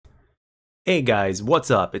Hey guys, what's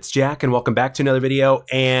up? It's Jack and welcome back to another video.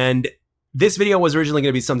 And this video was originally going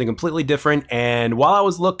to be something completely different. And while I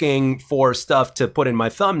was looking for stuff to put in my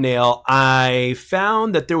thumbnail, I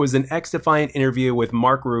found that there was an XDefiant interview with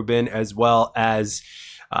Mark Rubin as well as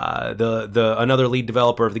another lead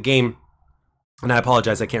developer of the game. And I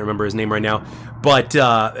apologize, I can't remember his name right now. But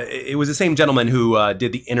it was the same gentleman who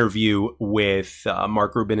did the interview with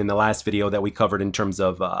Mark Rubin in the last video that we covered in terms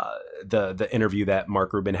of the interview that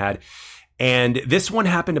Mark Rubin had. And this one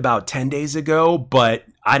happened about 10 days ago, but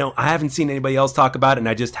I haven't seen anybody else talk about it, and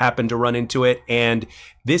I just happened to run into it. And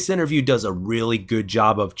this interview does a really good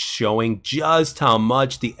job of showing just how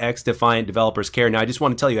much the XDefiant developers care. Now, I just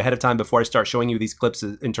want to tell you ahead of time before I start showing you these clips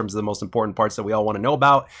in terms of the most important parts that we all want to know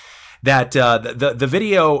about, that the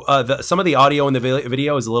video, some of the audio in the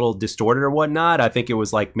video is a little distorted or whatnot. I think it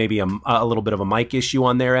was like maybe a little bit of a mic issue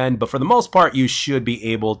on their end, but for the most part, you should be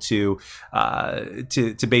able to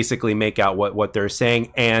basically make out what they're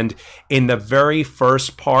saying. And in the very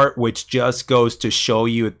first part, which just goes to show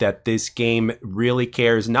you that this game really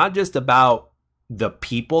cares not just about the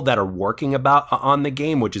people that are working on the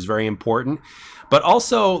game, which is very important, but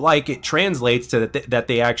also like it translates to that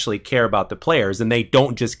they actually care about the players and they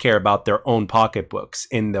don't just care about their own pocketbooks,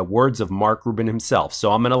 in the words of Mark Rubin himself.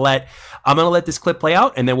 So I'm gonna let this clip play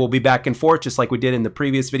out, and then we'll be back and forth just like we did in the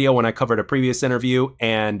previous video when I covered a previous interview.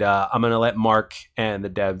 And I'm gonna let Mark and the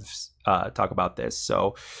devs talk about this.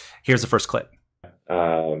 So here's the first clip.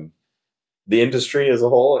 The industry as a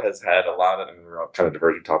whole has had a lot of, and we're all kind of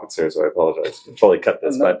diverging topics here, so I apologize. I'll totally cut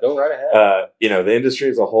this, but go right ahead. the industry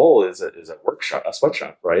as a whole is a workshop, a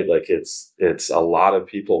sweatshop, right? Like it's a lot of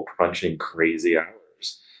people crunching crazy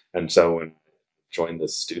hours. And so when I joined the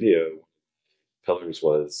studio, pillars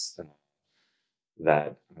was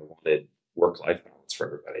that I wanted work-life balance for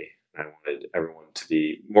everybody. I wanted everyone to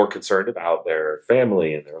be more concerned about their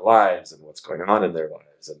family and their lives and what's going on in their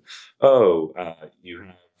lives. And you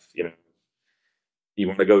have, you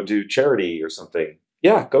want to go do charity or something?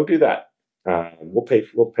 Yeah, go do that. We'll pay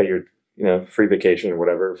your free vacation or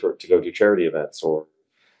whatever to go do charity events or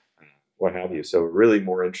what have you. So we're really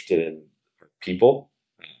more interested in people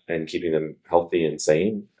and keeping them healthy and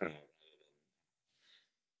sane,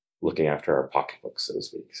 looking after our pocketbooks, so to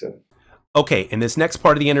speak. So. Okay, in this next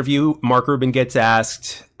part of the interview, Mark Rubin gets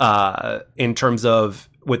asked in terms of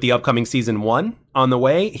with the upcoming season 1 on the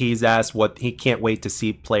way, he's asked what he can't wait to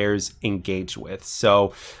see players engage with.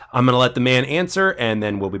 So I'm going to let the man answer, and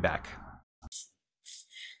then we'll be back.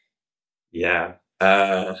 Yeah.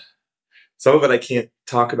 Some of it I can't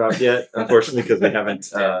talk about yet, unfortunately, because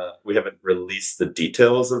we haven't released the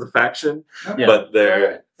details of the faction. Yeah. But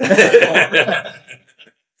they're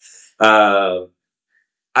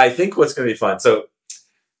I think what's going to be fun. So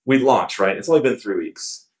we launched, right? It's only been 3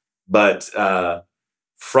 weeks, but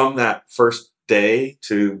from that first day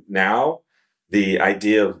to now, the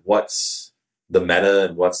idea of what's the meta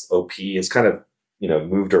and what's OP is kind of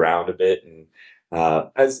moved around a bit, and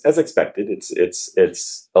as expected,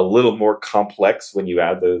 it's a little more complex when you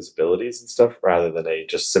add those abilities and stuff rather than a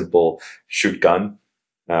just simple shoot gun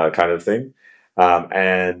kind of thing.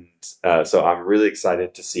 So I'm really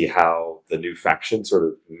excited to see how the new faction sort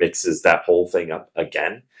of mixes that whole thing up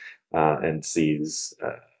again and see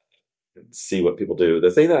what people do.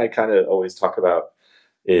 The thing that I kind of always talk about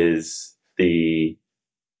is the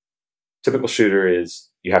typical shooter is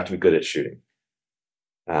you have to be good at shooting.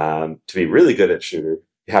 To be really good at shooter,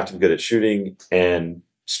 you have to be good at shooting and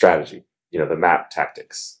strategy, the map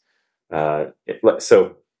tactics. Sorry,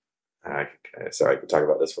 I could talk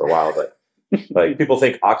about this for a while, but like people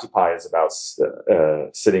think Occupy is about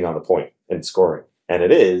sitting on the point and scoring, and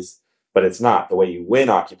it is, but it's not. The way you win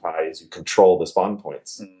Occupy is you control the spawn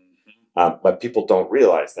points. But people don't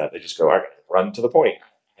realize that. They just go, "I run to the point."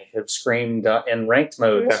 I have screamed in ranked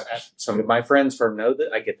mode at some of my friends know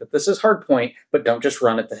that I get that this is hard point, but don't just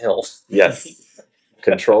run at the hill. Yes,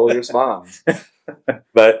 control your spawns.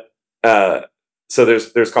 But so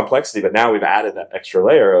there's complexity, but now we've added that extra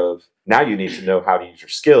layer of now you need to know how to use your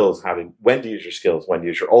skills, when to use your skills, when to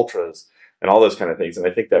use your ultras, and all those kind of things. And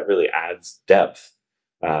I think that really adds depth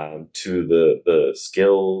to the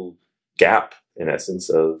skill gap, in essence,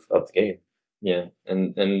 of the game. Yeah,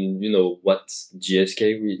 and what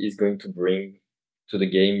GSK is going to bring to the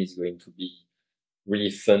game is going to be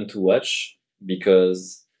really fun to watch,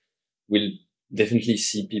 because we'll definitely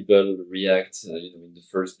see people react in the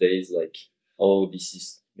first days like, oh, this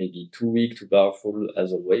is maybe too weak, too powerful,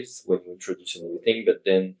 as always when you introduce a new thing, but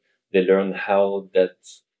then they learn how that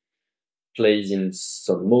plays in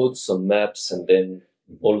some modes, some maps, and then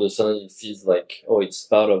all of a sudden it feels like, oh, it's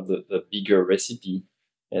part of the bigger recipe.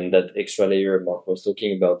 And that extra layer Mark was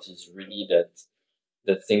talking about is really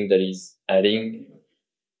the thing that is adding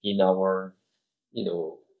in our,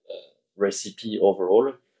 recipe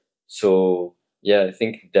overall. So yeah, I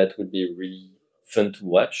think that would be really fun to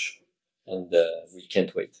watch, and we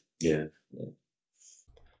can't wait. Yeah.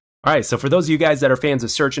 All right, so for those of you guys that are fans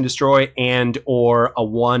of Search and Destroy and or a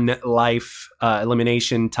one life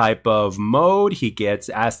elimination type of mode, he gets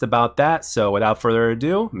asked about that. So without further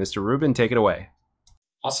ado, Mr. Rubin, take it away.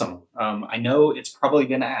 Awesome. I know it's probably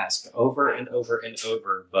been asked over and over and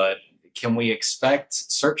over, but can we expect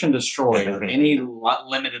Search and Destroy or any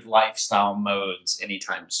limited lifestyle modes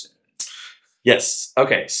anytime soon? Yes.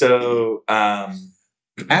 Okay. So,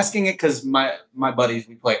 asking it because my buddies,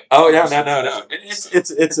 we play. Oh yeah, no.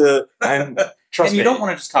 It's a. Trust and you me. don't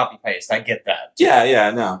want to just copy paste. I get that.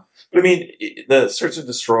 Yeah, no. But I mean, the Search and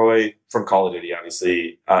Destroy from Call of Duty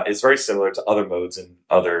obviously is very similar to other modes in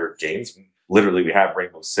other games. Literally, we have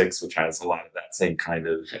Rainbow Six, which has a lot of that same kind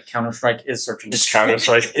of. Counter-Strike is Search and Destroy.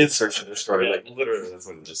 Counter-Strike is Search and Destroy. Like literally, that's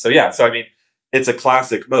what it is. So yeah, so I mean, it's a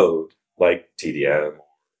classic mode like TDM,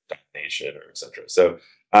 or Domination, or etc. So,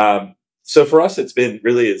 so for us, it's been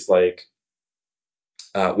really it's like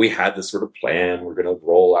we had this sort of plan. We're going to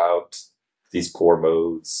roll out these core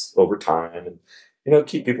modes over time, and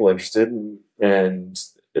keep people interested, and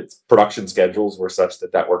its production schedules were such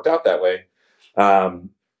that worked out that way.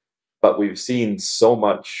 But we've seen so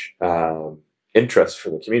much interest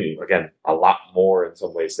from the community. Again, a lot more in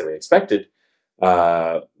some ways than we expected.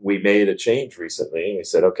 We made a change recently. We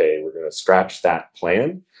said, okay, we're going to scratch that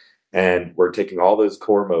plan. And we're taking all those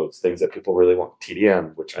core modes, things that people really want.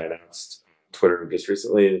 TDM, which I announced on Twitter just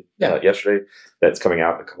recently, yesterday, that's coming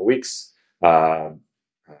out in a couple weeks.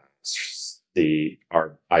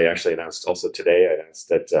 I actually announced also today, I announced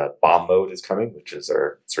that bomb mode is coming, which is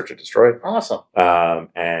our Search and Destroy. Awesome.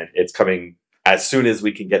 And it's coming as soon as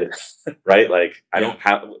we can get it, right? Like I don't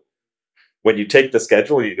have, when you take the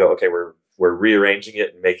schedule, you go, okay, we're rearranging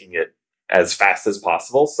it and making it as fast as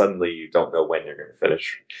possible. Suddenly you don't know when you're going to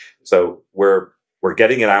finish. So we're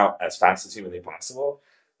getting it out as fast as humanly possible.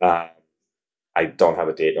 I don't have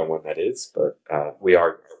a date on when that is, but we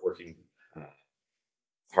are working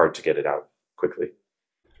hard to get it out quickly.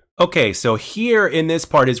 Okay, so here in this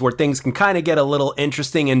part is where things can kind of get a little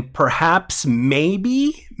interesting and perhaps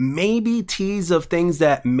maybe tease of things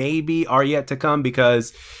that maybe are yet to come,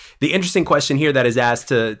 because the interesting question here that is asked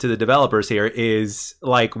to the developers here is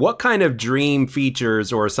like, what kind of dream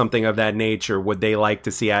features or something of that nature would they like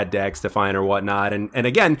to see add to XDefiant or whatnot? And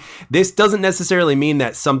again, this doesn't necessarily mean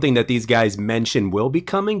that something that these guys mention will be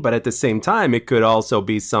coming, but at the same time, it could also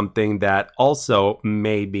be something that also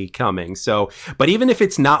may be coming. So, but even if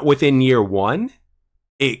it's not within year one,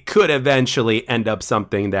 it could eventually end up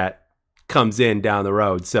something that comes in down the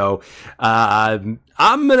road. So I'm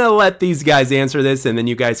gonna let these guys answer this, and then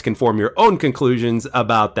you guys can form your own conclusions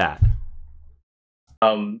about that.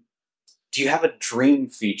 Do you have a dream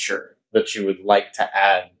feature that you would like to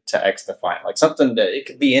add to XDefiant? Like something that it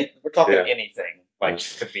could be we're talking anything like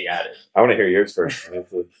could be added. I want to hear yours first.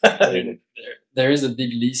 There is a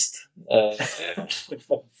big list for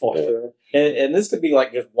sure. And this could be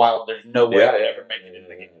like just wild. There's no way I would ever make it in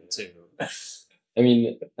the game too. I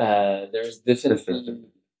mean, there's definitely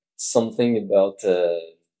something about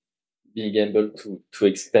being able to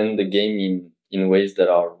expand the game in ways that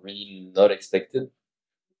are really not expected.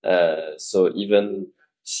 So even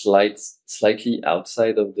slightly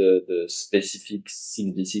outside of the specific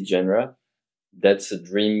 6v6 genre, that's a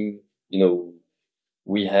dream,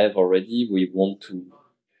 we have already. We want to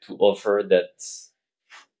offer that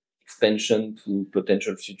expansion to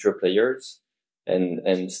potential future players.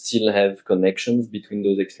 And still have connections between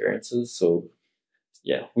those experiences. So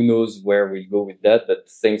yeah, who knows where we'll go with that, but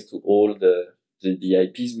thanks to all the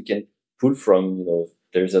IPs we can pull from,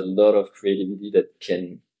 there's a lot of creativity that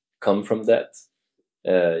can come from that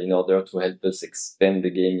in order to help us expand the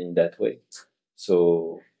game in that way.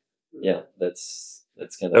 So yeah, that's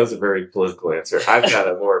kind of... That was a very political answer. I've got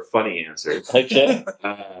a more funny answer. Okay.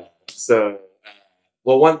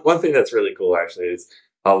 Well, one thing that's really cool actually is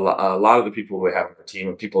a lot of the people we have on our team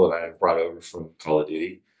are people that I have brought over from Call of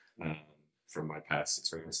Duty, from my past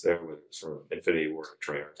experience there, whether it's from Infinity War or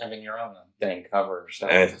Treyarch. I mean, you're on the dang cover. So.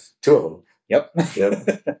 And two of them. Yep.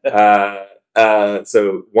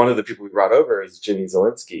 So one of the people we brought over is Jimmy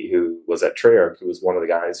Zielinski, who was at Treyarch, who was one of the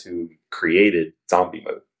guys who created zombie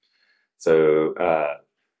mode. So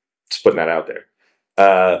just putting that out there.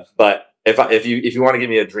 But if you want to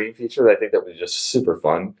give me a dream feature that I think that would be just super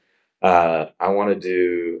fun, I want to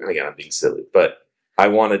do, and again, I'm being silly, but I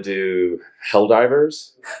want to do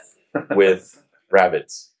Helldivers with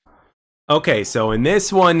rabbits. Okay, so in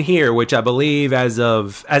this one here, which I believe as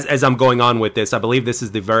I'm going on with this, I believe this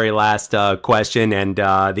is the very last question, and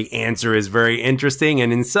the answer is very interesting,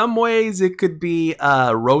 and in some ways it could be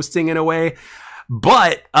roasting in a way.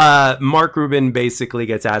 But Mark Rubin basically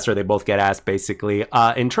gets asked, or they both get asked basically,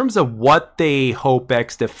 in terms of what they hope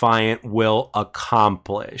XDefiant will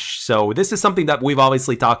accomplish. So this is something that we've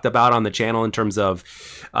obviously talked about on the channel in terms of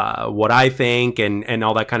what I think and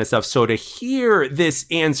all that kind of stuff. So to hear this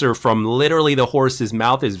answer from literally the horse's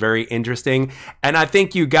mouth is very interesting. And I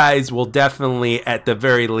think you guys will definitely, at the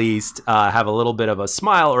very least, have a little bit of a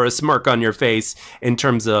smile or a smirk on your face in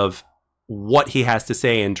terms of what he has to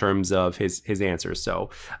say in terms of his answers. So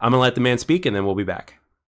I'm gonna let the man speak, and then we'll be back.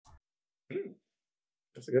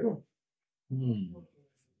 That's a good one.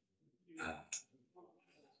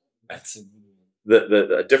 That's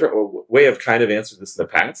The different way of kind of answered this in the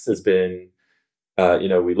past has been, you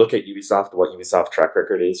know, we look at Ubisoft, what Ubisoft track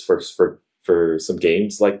record is for some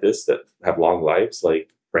games like this that have long lives,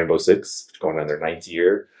 like Rainbow Six, going on their 9th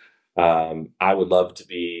year. I would love to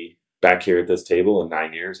be back here at this table in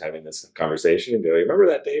 9 years having this conversation and going, remember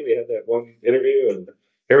that day we had that one interview? And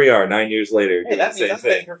here we are 9 years later. Hey, that means I've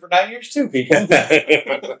been here for 9 years too, people.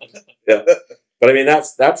 Yeah. But I mean,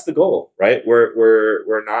 that's the goal, right?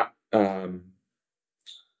 We're not trying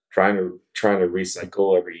to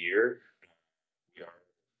recycle every year. We are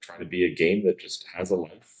trying to be a game that just has a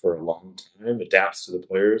life for a long time, adapts to the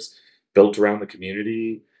players, built around the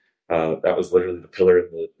community. That was literally the pillar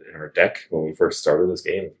in our deck when we first started this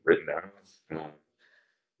game, written down.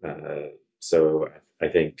 So I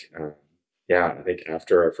think, I think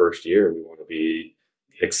after our first year, we want to be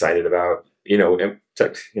excited about, we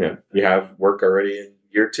have work already in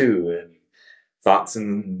year 2 and thoughts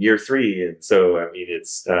in year 3. And so, I mean,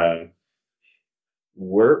 it's,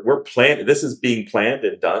 we're planned, this is being planned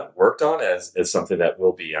and done, worked on as something that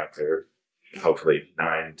will be out there, hopefully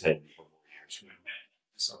 9, 10 years from now.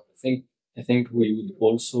 So I think we would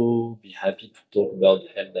also be happy to talk about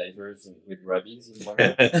Helldivers with rabbits in one.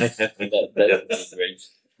 that would be great.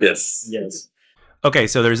 Yes. Yes. Okay,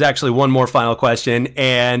 so there's actually one more final question,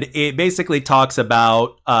 and it basically talks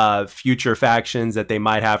about future factions that they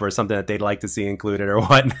might have or something that they'd like to see included or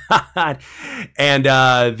whatnot. And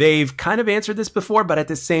they've kind of answered this before, but at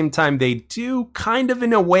the same time, they do kind of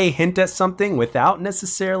in a way hint at something without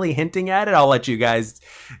necessarily hinting at it. I'll let you guys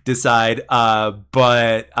decide.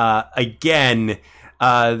 But again,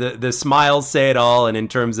 the smiles say it all, and in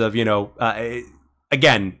terms of,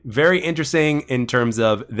 again, very interesting in terms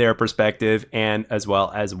of their perspective and as well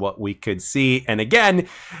as what we could see. And again,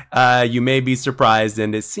 you may be surprised,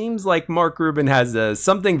 and it seems like Mark Rubin has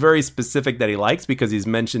something very specific that he likes because he's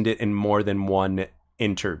mentioned it in more than one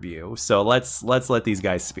interview. So let's let these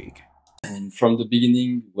guys speak. And from the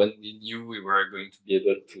beginning, when we knew we were going to be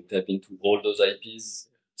able to tap into all those IPs,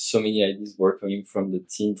 so many ideas were coming from the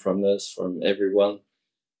team, from us, from everyone.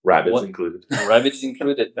 Rabbits included. Rabbits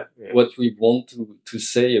included. Yeah. What we want to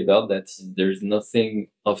say about that is there's nothing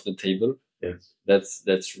off the table. Yes.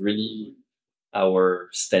 That's really our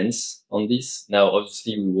stance on this. Now,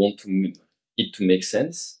 obviously, we want it to make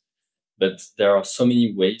sense, but there are so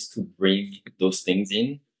many ways to bring those things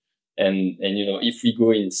in. And if we go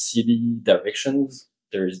in CD directions,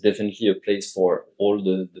 there is definitely a place for all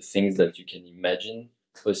the things that you can imagine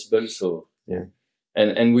possible. So, yeah.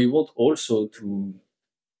 And we want also to,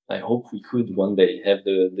 I hope we could one day have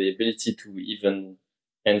the ability to even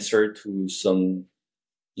answer to some,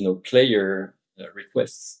 player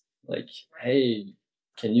requests. Like, hey,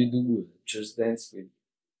 can you do Just Dance with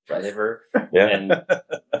whatever? Yeah. And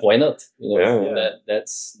why not?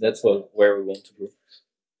 That's where we want to go.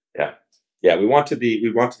 Yeah. Yeah. We want to be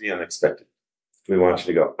unexpected. We want you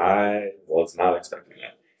to go, I was not expecting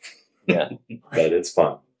that. Yeah. But it's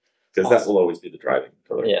fun. Because that will always be the driving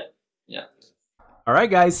pillar. Yeah. Yeah. All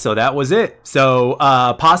right, guys, so that was it. So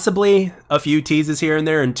possibly a few teases here and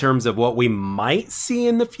there in terms of what we might see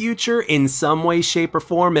in the future in some way, shape, or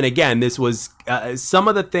form. And again, this was some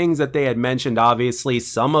of the things that they had mentioned. Obviously,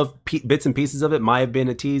 some of bits and pieces of it might have been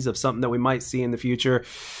a tease of something that we might see in the future.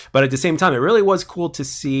 But at the same time, it really was cool to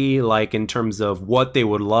see, like, in terms of what they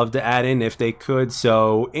would love to add in if they could.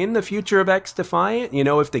 So in the future of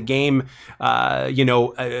XDefiant, if the game,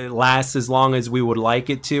 lasts as long as we would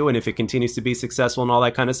like it to, and if it continues to be successful and all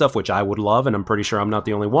that kind of stuff, which I would love, and I'm pretty sure I'm not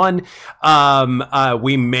the only one,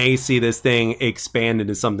 we may see this thing expand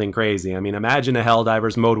into something crazy. I mean, imagine a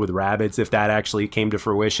Helldivers mode with rabbits if that actually came to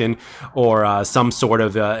fruition, or some sort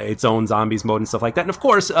of its own zombies mode and stuff like that. And of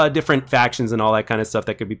course, different factions and all that kind of stuff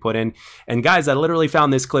that could be put in. And guys, I literally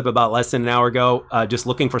found this clip about less than an hour ago, just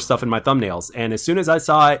looking for stuff in my thumbnails. And as soon as I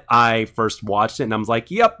saw it, I first watched it and I was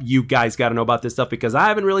like, yep, you guys got to know about this stuff, because I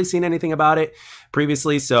haven't really seen anything about it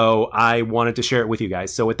previously. So I wanted to share it with you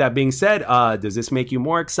guys. So with that being said, does this make you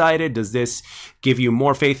more excited? Does this give you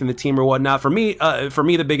more faith in the team or whatnot? For me,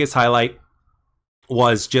 the biggest highlight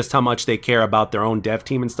was just how much they care about their own dev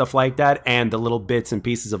team and stuff like that, and the little bits and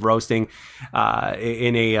pieces of roasting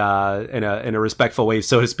in a respectful way,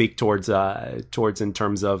 so to speak, towards in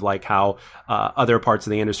terms of like how other parts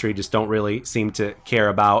of the industry just don't really seem to care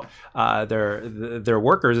about their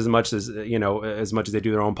workers as much as as much as they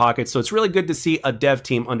do their own pockets. So it's really good to see a dev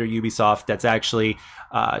team under Ubisoft that's actually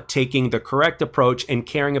taking the correct approach and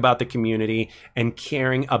caring about the community and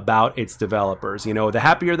caring about its developers. The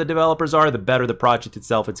happier the developers are, the better the project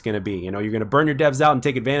itself it's going to be. You're going to burn your devs out and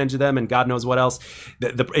take advantage of them, and God knows what else.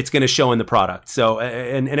 It's going to show in the product. So,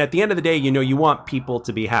 and at the end of the day, you want people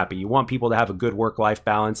to be happy. You want people to have a good work-life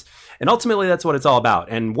balance, and ultimately that's what it's all about.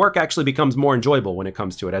 And work actually becomes more enjoyable when it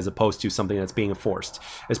comes to it, as opposed to something that's being forced,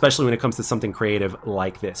 especially when it comes to something creative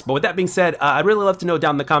like this. But with that being said, I'd really love to know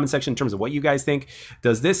down in the comment section in terms of what you guys think.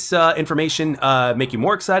 Does this information make you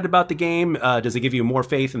more excited about the game? Does it give you more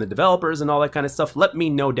faith in the developers and all that kind of stuff? Let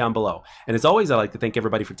me know down below. And as always, I like to thank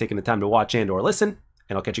everybody for taking the time to watch and or listen,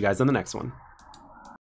 and I'll catch you guys on the next one.